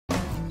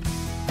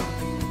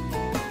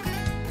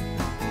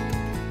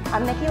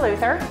I'm Nikki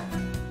Luther.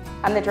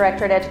 I'm the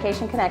Director at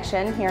Education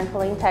Connection here in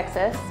Killeen,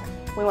 Texas.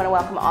 We want to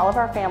welcome all of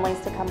our families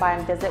to come by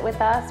and visit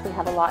with us. We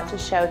have a lot to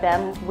show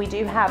them. We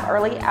do have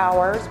early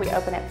hours. We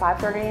open at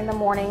 5:30 in the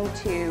morning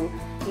to,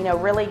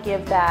 really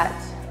give that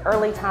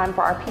early time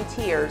for our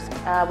PTers.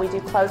 We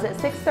do close at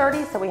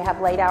 6:30, so we have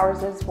late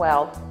hours as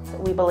well.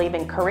 We believe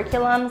in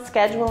curriculum,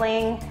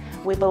 scheduling.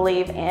 We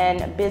believe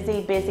in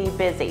busy, busy,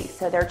 busy.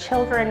 So their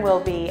children will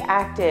be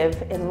active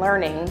in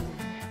learning.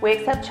 We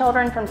accept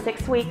children from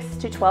 6 weeks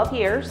to 12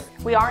 years.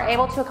 We are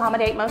able to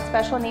accommodate most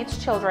special needs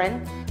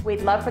children.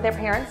 We'd love for their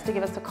parents to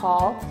give us a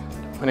call.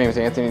 My name is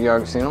Anthony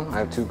D'Agostino. I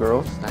have 2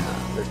 girls.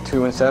 They're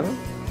 2 and 7.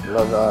 I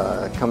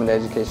love coming to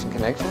Education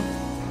Connection.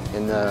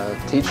 And the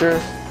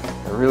teachers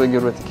are really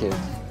good with the kids.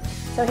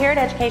 So here at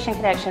Education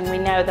Connection, we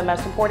know the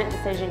most important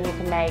decision you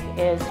can make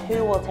is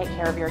who will take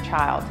care of your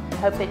child. I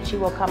hope that you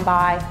will come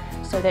by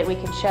so that we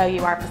can show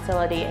you our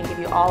facility and give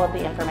you all of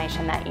the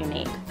information that you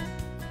need.